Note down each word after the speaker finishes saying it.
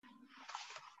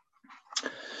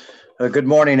Good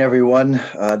morning, everyone.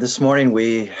 This morning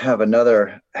we have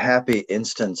another happy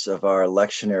instance of our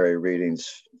lectionary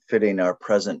readings fitting our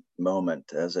present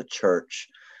moment as a church.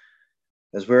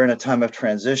 As we're in a time of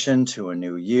transition to a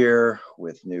new year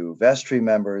with new vestry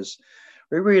members,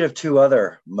 we read of two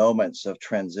other moments of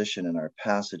transition in our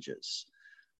passages: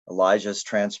 Elijah's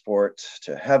transport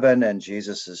to heaven and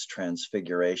Jesus'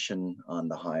 transfiguration on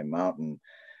the high mountain,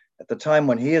 at the time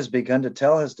when he has begun to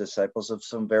tell his disciples of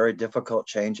some very difficult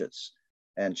changes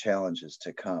and challenges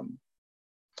to come.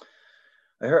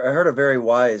 I heard a very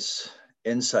wise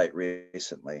insight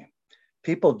recently.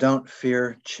 People don't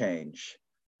fear change,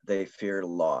 they fear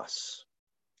loss.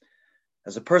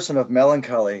 As a person of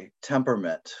melancholy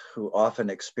temperament who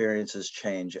often experiences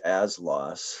change as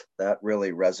loss, that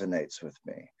really resonates with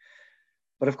me.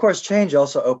 But of course, change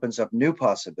also opens up new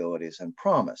possibilities and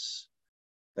promise,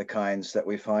 the kinds that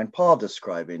we find Paul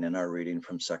describing in our reading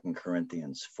from 2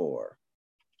 Corinthians 4.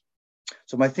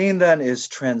 So my theme then is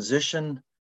transition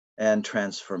and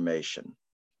transformation.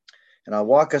 And I'll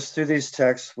walk us through these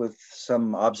texts with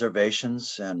some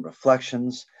observations and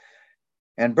reflections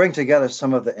and bring together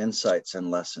some of the insights and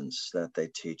lessons that they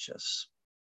teach us.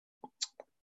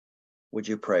 Would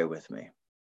you pray with me?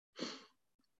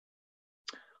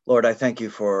 Lord, I thank you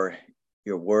for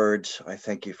your word. I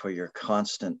thank you for your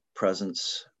constant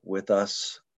presence with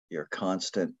us, your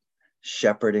constant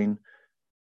shepherding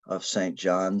of St.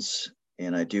 John's.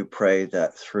 And I do pray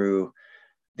that through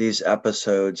these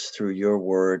episodes, through your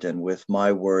word and with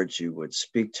my words, you would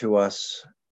speak to us,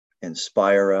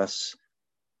 inspire us,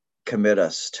 commit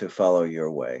us to follow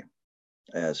your way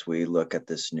as we look at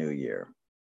this new year.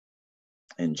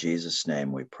 In Jesus'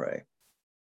 name we pray.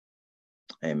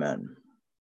 Amen.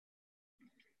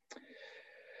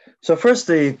 So first,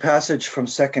 the passage from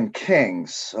 2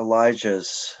 Kings,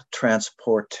 Elijah's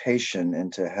transportation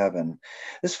into heaven.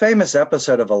 This famous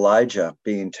episode of Elijah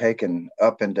being taken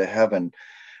up into heaven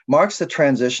marks the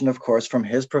transition, of course, from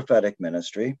his prophetic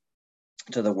ministry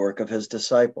to the work of his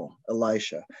disciple,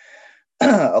 Elisha.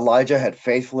 Elijah had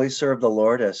faithfully served the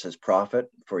Lord as his prophet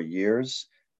for years,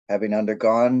 having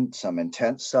undergone some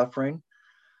intense suffering,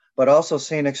 but also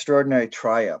seen extraordinary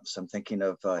triumphs. I'm thinking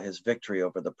of his victory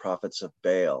over the prophets of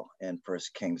Baal in 1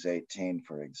 Kings 18,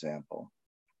 for example.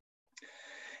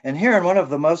 And here in one of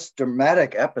the most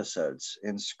dramatic episodes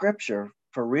in Scripture,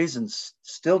 for reasons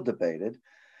still debated,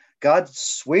 God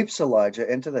sweeps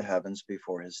Elijah into the heavens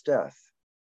before his death.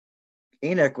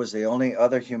 Enoch was the only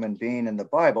other human being in the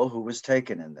Bible who was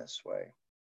taken in this way.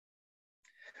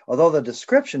 Although the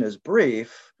description is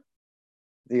brief,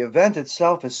 the event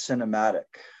itself is cinematic,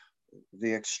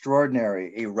 the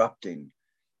extraordinary erupting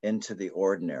into the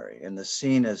ordinary, and the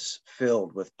scene is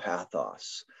filled with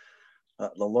pathos.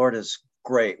 The Lord is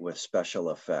great with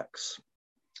special effects.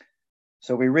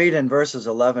 So we read in verses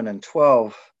 11 and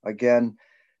 12 again,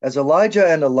 as Elijah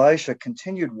and Elisha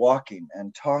continued walking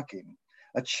and talking,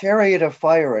 a chariot of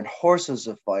fire and horses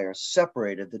of fire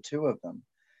separated the two of them,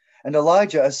 and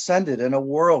Elijah ascended in a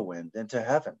whirlwind into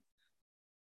heaven.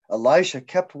 Elisha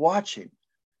kept watching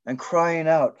and crying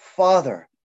out, "Father,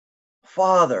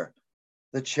 Father,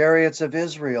 the chariots of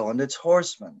Israel and its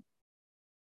horsemen."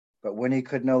 But when he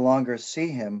could no longer see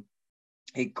him,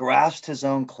 he grasped his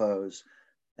own clothes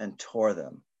and tore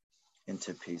them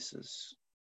into pieces.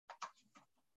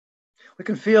 We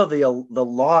can feel the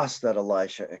loss that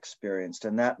Elisha experienced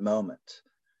in that moment.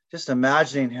 Just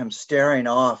imagining him staring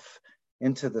off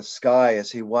into the sky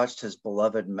as he watched his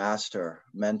beloved master,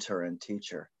 mentor, and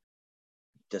teacher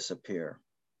disappear.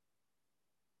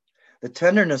 The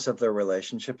tenderness of their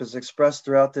relationship is expressed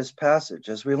throughout this passage,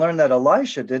 as we learn that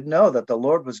Elisha did know that the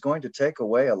Lord was going to take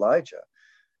away Elijah.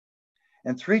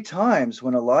 And 3 times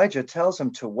when Elijah tells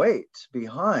him to wait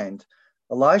behind,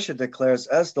 Elisha declares,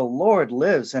 "As the Lord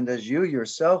lives and as you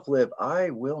yourself live,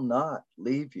 I will not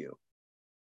leave you."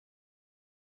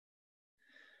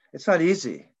 It's not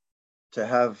easy to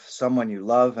have someone you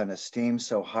love and esteem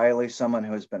so highly, someone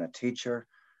who has been a teacher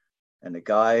and a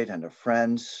guide and a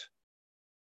friend,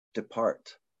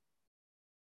 depart.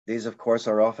 These, of course,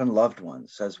 are often loved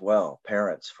ones as well,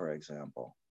 parents, for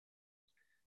example.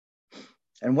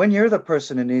 And when you're the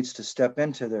person who needs to step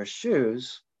into their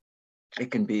shoes,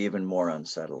 it can be even more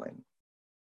unsettling.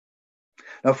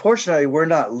 Now, fortunately, we're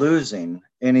not losing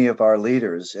any of our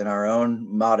leaders in our own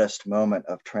modest moment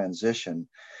of transition,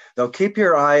 though keep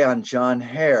your eye on John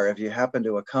Hare if you happen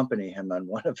to accompany him on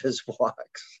one of his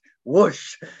walks.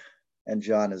 Whoosh, and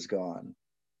John is gone.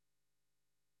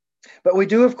 But we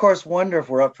do, of course, wonder if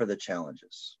we're up for the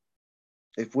challenges,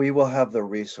 if we will have the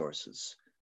resources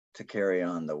to carry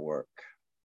on the work.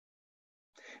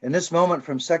 In this moment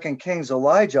from 2 Kings,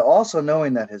 Elijah, also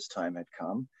knowing that his time had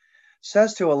come,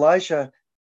 says to Elisha,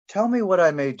 "Tell me what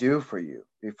I may do for you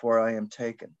before I am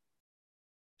taken."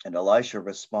 And Elisha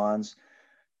responds,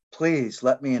 "Please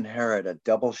let me inherit a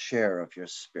double share of your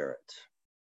spirit."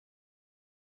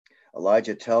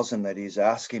 Elijah tells him that he's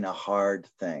asking a hard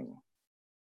thing.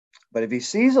 But if he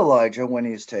sees Elijah when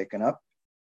he is taken up,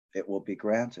 it will be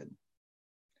granted.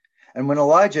 And when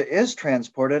Elijah is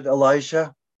transported,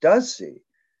 Elisha does see,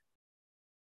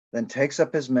 then takes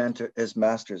up his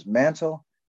master's mantle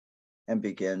and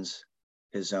begins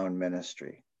his own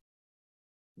ministry,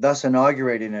 thus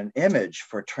inaugurating an image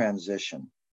for transition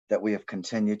that we have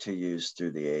continued to use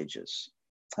through the ages.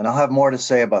 And I'll have more to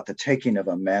say about the taking of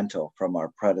a mantle from our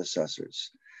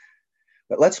predecessors.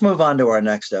 But let's move on to our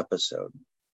next episode,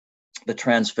 the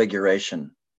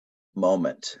Transfiguration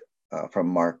moment from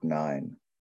Mark 9.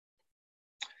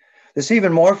 This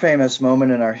even more famous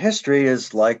moment in our history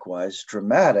is likewise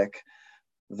dramatic,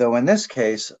 though in this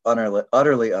case,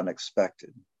 utterly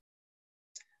unexpected.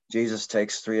 Jesus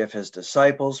takes three of his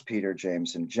disciples, Peter,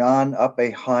 James, and John, up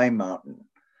a high mountain.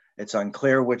 It's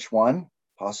unclear which one,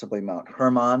 possibly Mount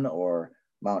Hermon or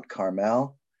Mount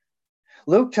Carmel.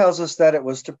 Luke tells us that it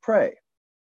was to pray,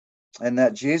 and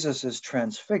that Jesus is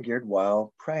transfigured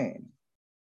while praying.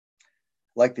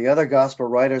 Like the other gospel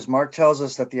writers, Mark tells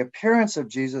us that the appearance of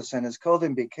Jesus and his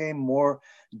clothing became more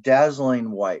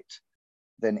dazzling white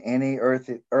than any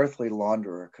earthly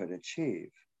launderer could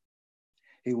achieve.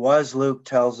 He was, Luke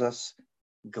tells us,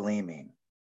 gleaming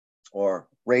or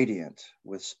radiant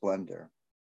with splendor.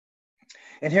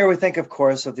 And here we think, of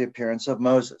course, of the appearance of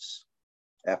Moses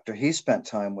after he spent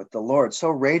time with the Lord, so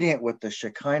radiant with the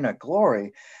Shekinah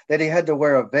glory that he had to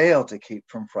wear a veil to keep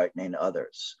from frightening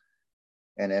others.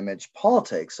 An image Paul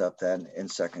takes up then in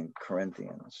 2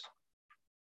 Corinthians.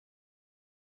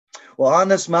 Well, on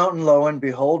this mountain, lo and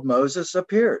behold, Moses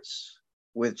appears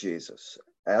with Jesus,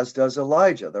 as does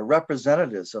Elijah, the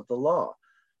representatives of the law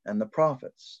and the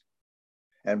prophets.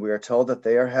 And we are told that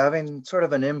they are having sort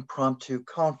of an impromptu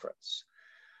conference.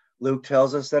 Luke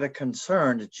tells us that it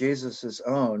concerned Jesus'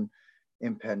 own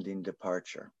impending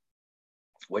departure,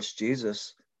 which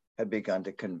Jesus had begun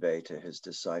to convey to his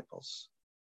disciples.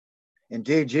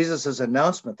 Indeed, Jesus'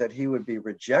 announcement that he would be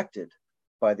rejected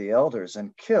by the elders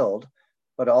and killed,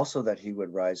 but also that he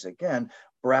would rise again,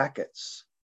 brackets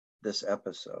this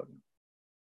episode.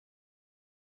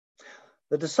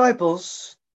 The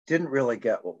disciples didn't really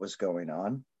get what was going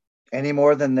on, any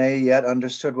more than they yet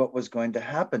understood what was going to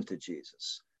happen to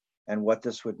Jesus and what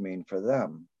this would mean for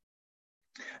them.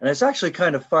 And it's actually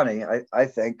kind of funny, I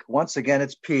think. Once again,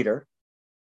 it's Peter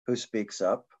who speaks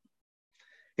up.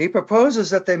 He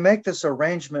proposes that they make this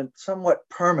arrangement somewhat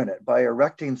permanent by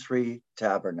erecting 3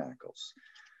 tabernacles,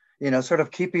 sort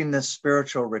of keeping this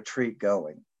spiritual retreat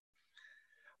going.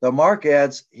 Though Mark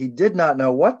adds, he did not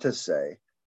know what to say,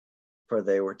 for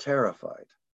they were terrified.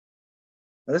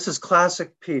 Now, this is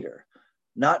classic Peter.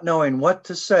 Not knowing what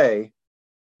to say,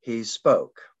 he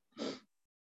spoke.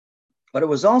 But it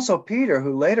was also Peter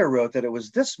who later wrote that it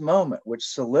was this moment which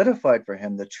solidified for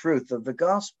him the truth of the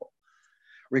gospel,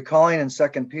 recalling in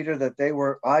 2 Peter that they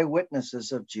were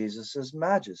eyewitnesses of Jesus'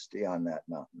 majesty on that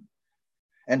mountain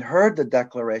and heard the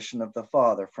declaration of the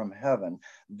Father from heaven,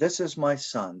 "This is my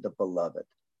Son, the beloved.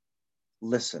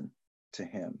 Listen to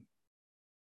him."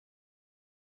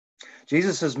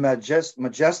 Jesus'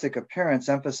 majestic appearance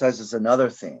emphasizes another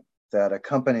theme that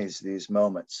accompanies these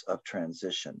moments of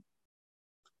transition: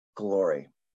 glory.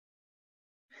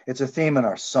 It's a theme in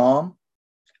our psalm,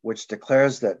 which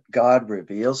declares that God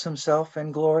reveals himself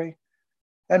in glory,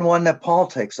 and one that Paul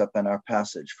takes up in our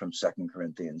passage from 2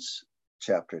 Corinthians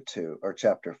chapter 2 or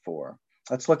chapter 4.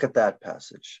 Let's look at that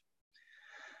passage.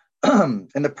 In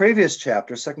the previous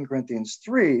chapter, 2 Corinthians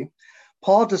 3,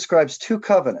 Paul describes 2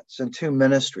 covenants and 2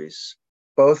 ministries,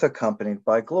 both accompanied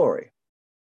by glory.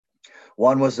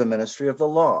 One was the ministry of the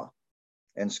law,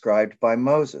 inscribed by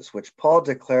Moses, which Paul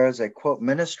declares a, quote,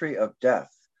 ministry of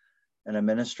death and a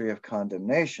ministry of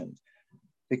condemnation,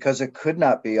 because it could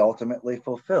not be ultimately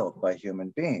fulfilled by human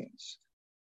beings.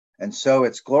 And so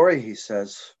its glory, he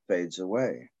says, fades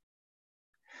away.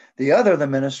 The other, the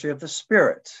ministry of the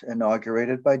Spirit,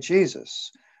 inaugurated by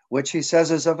Jesus, which he says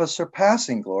is of a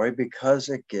surpassing glory because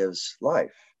it gives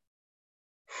life,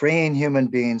 freeing human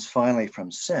beings finally from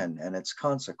sin and its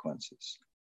consequences.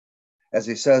 As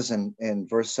he says in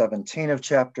verse 17 of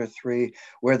chapter 3,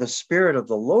 where the Spirit of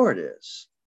the Lord is,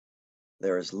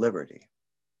 there is liberty.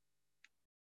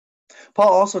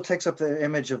 Paul also takes up the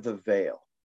image of the veil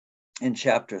in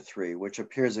chapter 3, which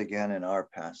appears again in our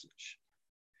passage.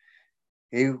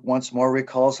 He once more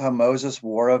recalls how Moses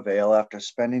wore a veil after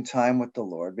spending time with the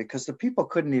Lord because the people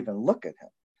couldn't even look at him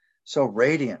So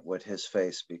radiant would his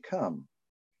face become.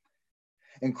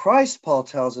 In Christ, Paul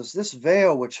tells us, this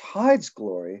veil which hides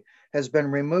glory has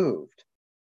been removed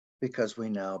because we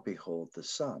now behold the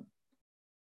Son.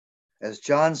 As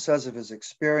John says of his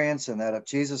experience and that of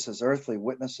Jesus' earthly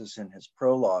witnesses in his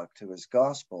prologue to his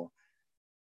gospel,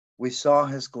 we saw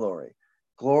his glory.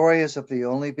 Glory as of the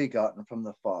only begotten from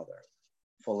the Father,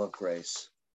 full of grace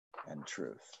and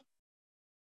truth.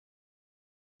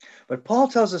 But Paul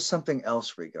tells us something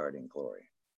else regarding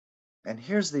glory. And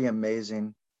here's the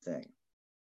amazing thing.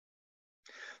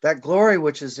 That glory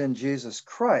which is in Jesus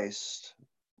Christ,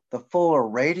 the fuller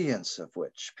radiance of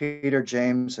which Peter,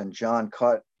 James, and John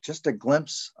caught just a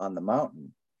glimpse on the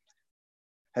mountain,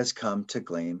 has come to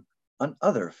gleam on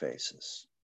other faces.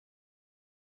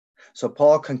 So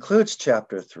Paul concludes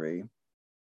chapter 3,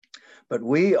 but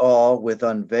we all with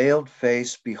unveiled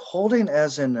face, beholding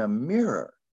as in a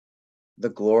mirror the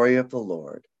glory of the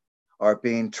Lord, are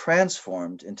being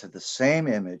transformed into the same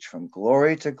image from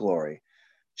glory to glory,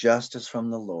 just as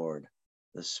from the Lord,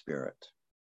 the Spirit.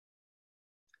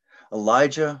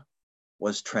 Elijah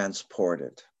was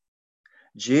transported.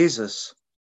 Jesus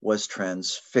was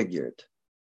transfigured.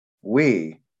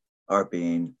 We are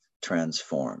being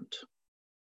transformed.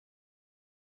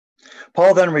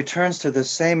 Paul then returns to the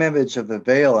same image of the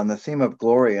veil and the theme of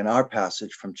glory in our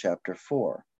passage from chapter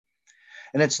 4.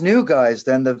 And it's new, guys,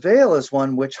 then the veil is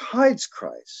one which hides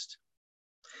Christ.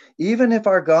 Even if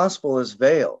our gospel is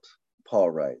veiled, Paul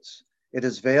writes, it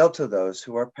is veiled to those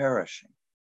who are perishing.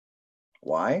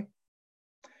 Why?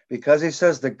 Because he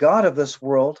says the God of this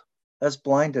world has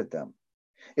blinded them,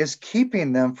 is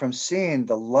keeping them from seeing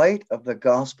the light of the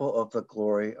gospel of the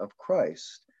glory of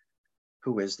Christ,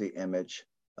 who is the image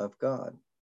of God.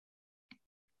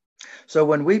 So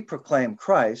when we proclaim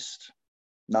Christ,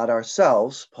 not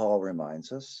ourselves, Paul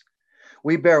reminds us,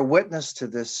 we bear witness to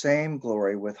this same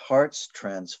glory with hearts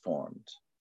transformed.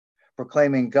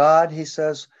 Proclaiming God, he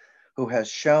says, who has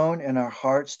shone in our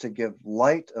hearts to give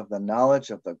light of the knowledge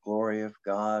of the glory of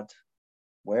God.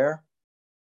 Where?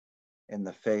 In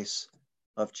the face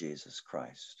of Jesus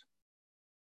Christ.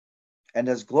 And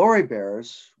as glory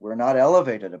bearers, we're not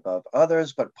elevated above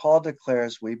others, but Paul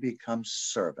declares we become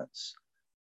servants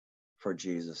for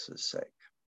Jesus' sake.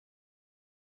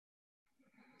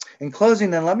 In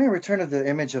closing, then, let me return to the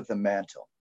image of the mantle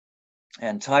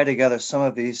and tie together some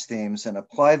of these themes and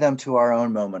apply them to our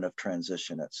own moment of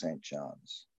transition at St.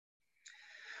 John's.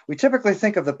 We typically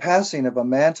think of the passing of a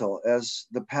mantle as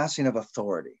the passing of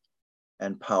authority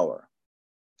and power,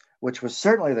 which was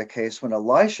certainly the case when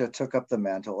Elisha took up the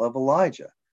mantle of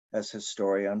Elijah, as his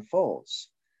story unfolds.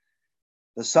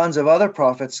 The sons of other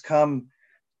prophets come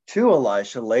to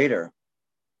Elisha later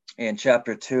in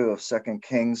chapter 2 of 2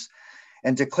 Kings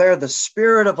and declare the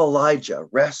spirit of Elijah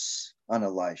rests on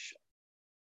Elisha.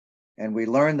 And we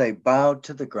learn they bowed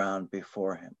to the ground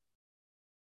before him.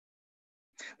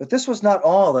 But this was not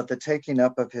all that the taking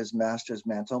up of his master's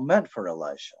mantle meant for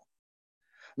Elisha.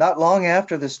 Not long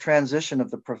after this transition of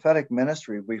the prophetic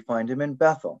ministry, we find him in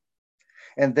Bethel.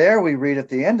 And there we read at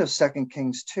the end of 2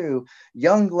 Kings 2,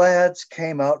 young lads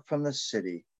came out from the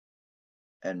city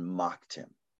and mocked him,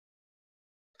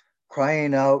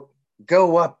 crying out,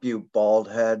 "Go up, you bald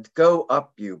head. Go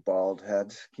up, you bald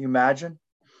head." Can you imagine?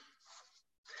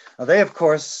 Now, they, of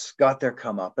course, got their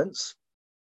comeuppance.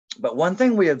 But one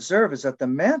thing we observe is that the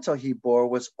mantle he bore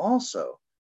was also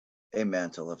a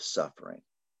mantle of suffering,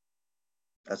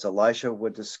 as Elisha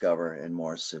would discover in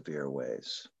more severe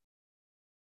ways.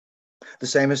 The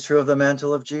same is true of the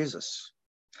mantle of Jesus.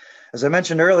 As I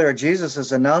mentioned earlier,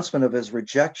 Jesus' announcement of his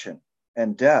rejection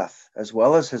and death, as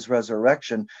well as his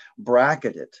resurrection,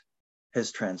 bracketed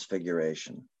his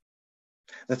transfiguration.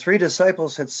 The three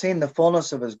disciples had seen the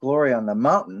fullness of his glory on the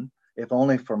mountain, if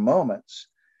only for moments,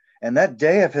 and that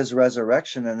day of his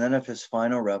resurrection and then of his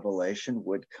final revelation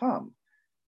would come.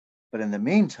 But in the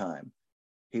meantime,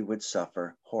 he would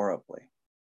suffer horribly.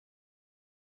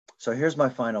 So here's my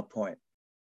final point.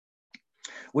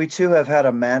 We too have had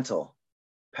a mantle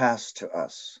passed to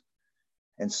us.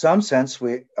 In some sense,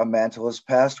 a mantle is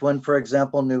passed when, for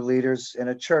example, new leaders in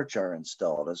a church are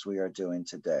installed, as we are doing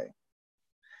today.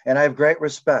 And I have great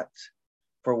respect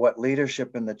for what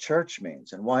leadership in the church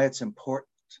means and why it's important.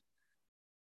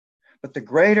 But the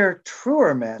greater,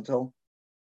 truer mantle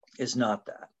is not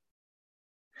that.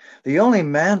 The only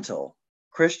mantle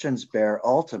Christians bear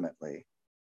ultimately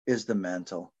is the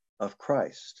mantle of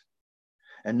Christ.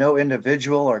 And no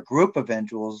individual or group of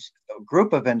individuals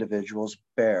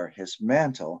bear his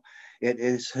mantle. It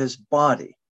is his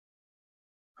body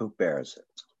who bears it.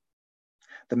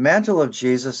 The mantle of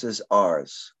Jesus is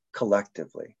ours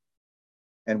collectively,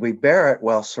 and we bear it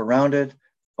while surrounded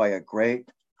by a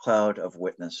great cloud of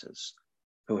witnesses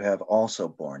who have also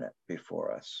borne it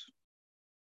before us.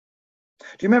 Do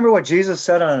you remember what Jesus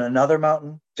said on another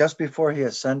mountain just before he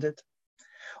ascended?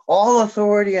 All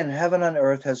authority in heaven and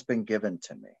earth has been given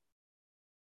to me.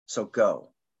 So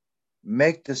go,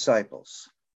 make disciples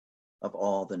of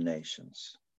all the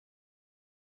nations.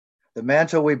 The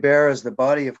mantle we bear as the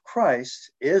body of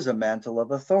Christ is a mantle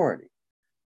of authority,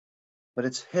 but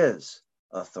it's his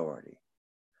authority.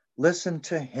 Listen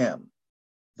to him,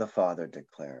 the Father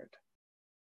declared.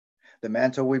 The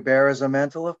mantle we bear is a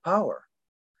mantle of power,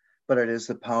 but it is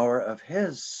the power of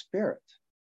his Spirit.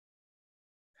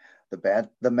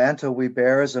 The mantle we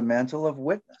bear is a mantle of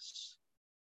witness,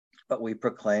 but we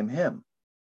proclaim him,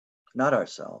 not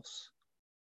ourselves.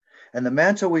 And the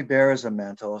mantle we bear is a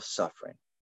mantle of suffering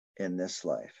in this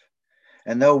life.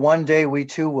 And though one day we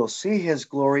too will see his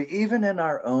glory, even in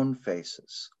our own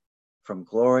faces, from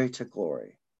glory to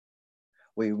glory,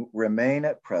 we remain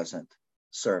at present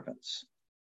servants,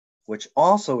 which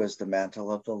also is the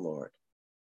mantle of the Lord,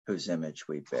 whose image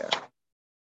we bear.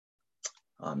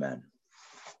 Amen.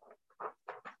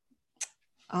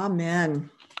 Amen.